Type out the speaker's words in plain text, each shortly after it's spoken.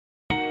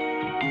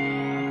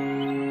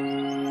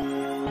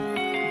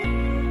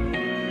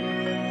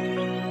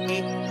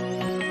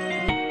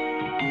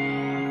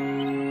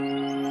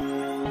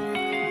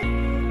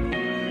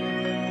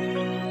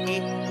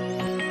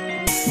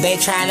They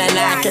tryna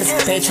knock us,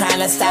 they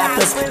tryna stop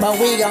us, but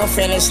we gon'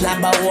 finish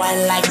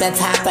 #1 like the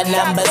top of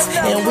numbers.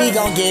 And we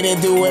gon' get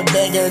it, do it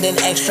bigger than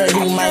extra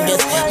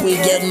humongous. We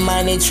get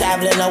money,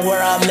 traveling the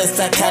world,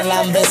 Mr.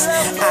 Columbus.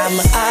 I'm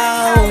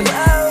on,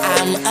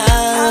 I'm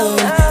on,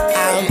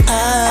 I'm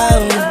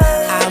on,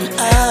 I'm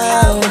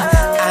on, I'm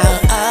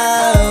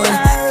on,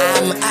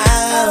 I'm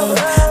on,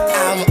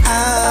 I'm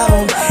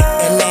on.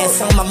 And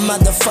that's on my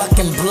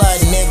motherfucking blood,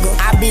 nigga.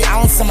 I be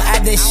on some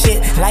other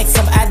shit, like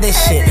some other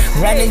shit.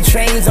 Running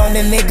trains on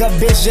the nigga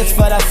bitch just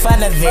for the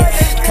fun of it.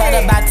 Cut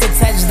about to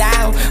touch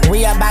down,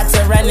 we about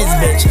to run this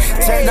bitch.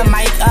 Turn the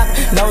mic up,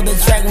 load the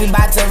track, we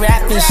about to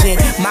rap and shit.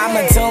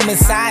 Mama told me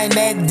sign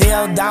that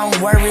deal, don't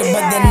worry,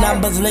 but the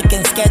numbers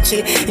looking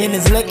sketchy and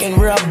it's looking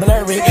real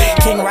blurry.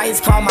 King Rice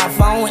call my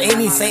phone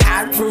and he say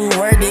I prove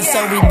worthy,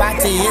 so we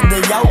about to hit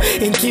the yo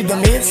and keep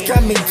them hits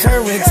coming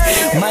current.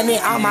 Money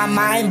on my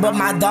mind, but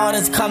my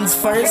daughters comes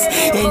first.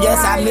 And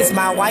yes, I miss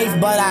my wife,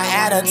 but our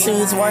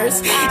attitude's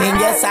worse. And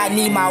yes, I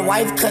need my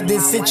wife, cause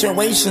this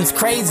situation's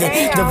crazy.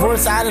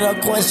 Divorce out of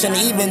the question,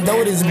 even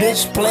though this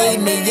bitch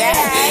played me, yeah.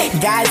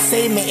 God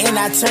saved me and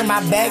I turned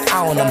my back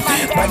on him,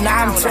 but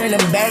now I'm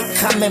turning back,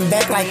 coming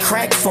back like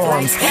crack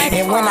forms.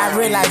 And when I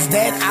realized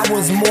that, I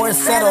was more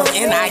settled,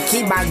 and I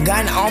keep my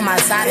gun on my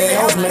side, it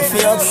helps me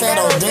feel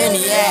settled. Then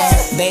yeah,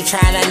 they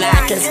tryna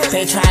knock us,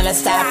 they tryna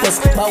stop us,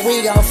 but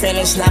we gon'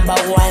 finish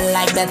 #1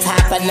 like the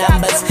top of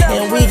numbers.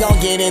 And we gon'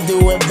 get it,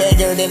 do it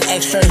bigger than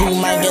extra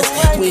humongous.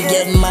 We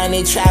get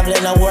money,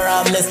 traveling the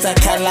world, Mr.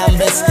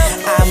 Columbus.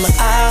 I'm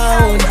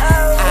on,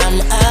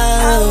 I'm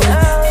on,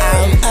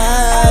 I'm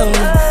on,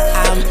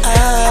 I'm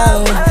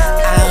on, I'm on,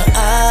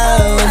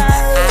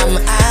 I'm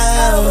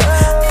on,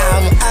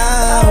 I'm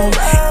on.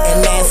 And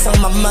that's on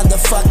my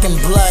motherfucking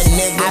blood,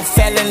 nigga. I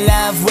fell in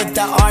love with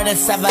the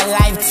artist of a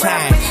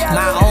lifetime.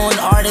 My own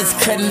artist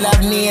couldn't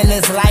love me in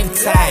this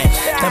lifetime.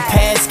 The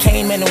past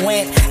came and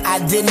went, I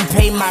didn't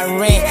pay my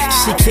rent.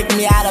 She kicked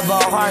me out of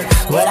her heart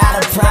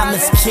without a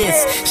promised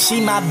kiss.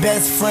 She my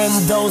best friend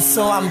though,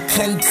 so I'm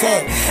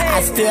content.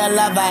 I still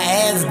love her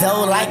ass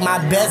though, like my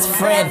best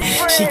friend.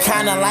 She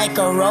kinda like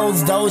a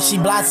rose though, she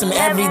blossom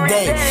every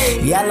day.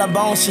 Yellow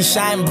bone, she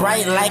shine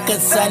bright like a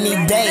sunny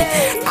day.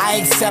 I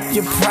accept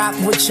your prop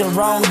with your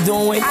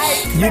wrongdoing.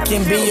 You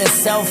can be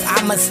yourself,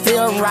 I'ma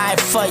still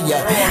ride for ya.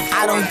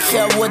 I don't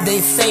care what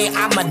they say,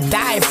 I'ma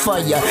die for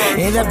ya.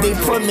 And if they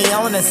put me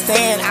on the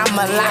stand,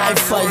 I'ma lie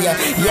for ya.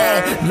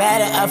 Yeah,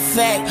 matter of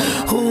fact,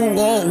 who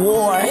want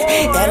war?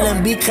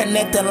 L&B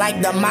connected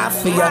like the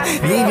mafia.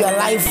 Leave your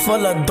life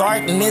full of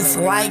darkness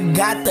like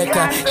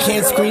Gothica.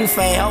 Can't scream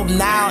for help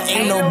now,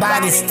 ain't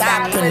nobody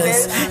stopping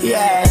us.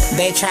 Yeah,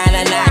 they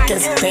tryna knock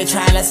us, they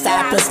tryna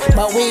stop us,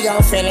 but we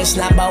gon' finish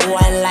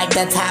 #1 like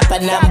the top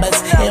of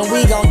numbers. And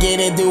we gon' get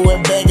it, do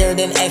it bigger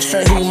than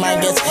extra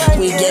humongous.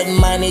 We get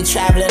money,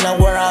 traveling the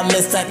world,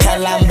 Mr.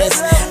 Columbus.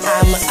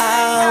 I'm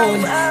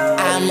on,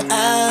 I'm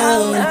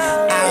on,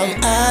 I'm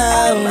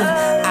on,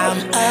 I'm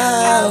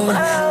on,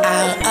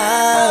 I'm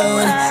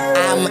on,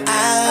 I'm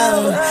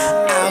on,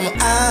 I'm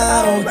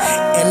on.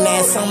 And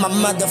that's on my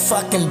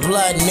motherfucking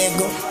blood,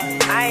 nigga.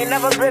 I ain't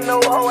never been no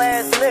hoe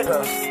ass nigga.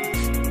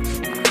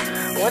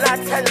 When I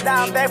touched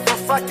down back from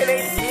fucking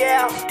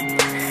ATL,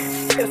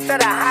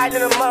 instead of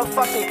hiding in a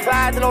motherfucking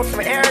closet on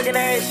some arrogant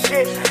ass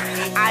shit,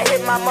 I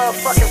hit my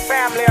motherfucking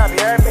family up, you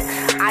heard me?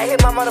 I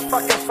hit my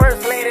motherfucking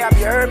first lady up,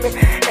 you heard me?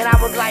 And I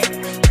was like,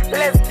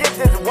 let's get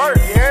this work,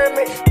 you heard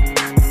me?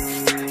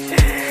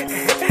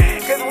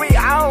 Cause we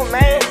on,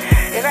 man.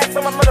 And that's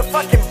on my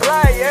motherfucking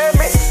blood, you heard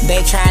me?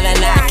 They tryna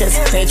knock us,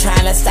 they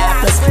tryna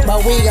stop us,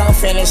 but we gon'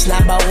 finish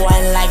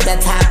 #1 like the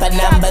top of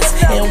numbers.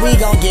 And we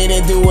gon' get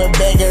it, do it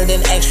bigger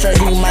than extra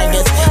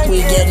humongous.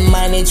 We get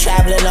money,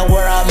 traveling the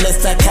world,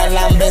 Mr.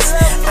 Columbus.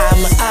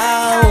 I'm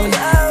on,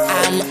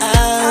 I'm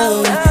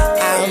on,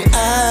 I'm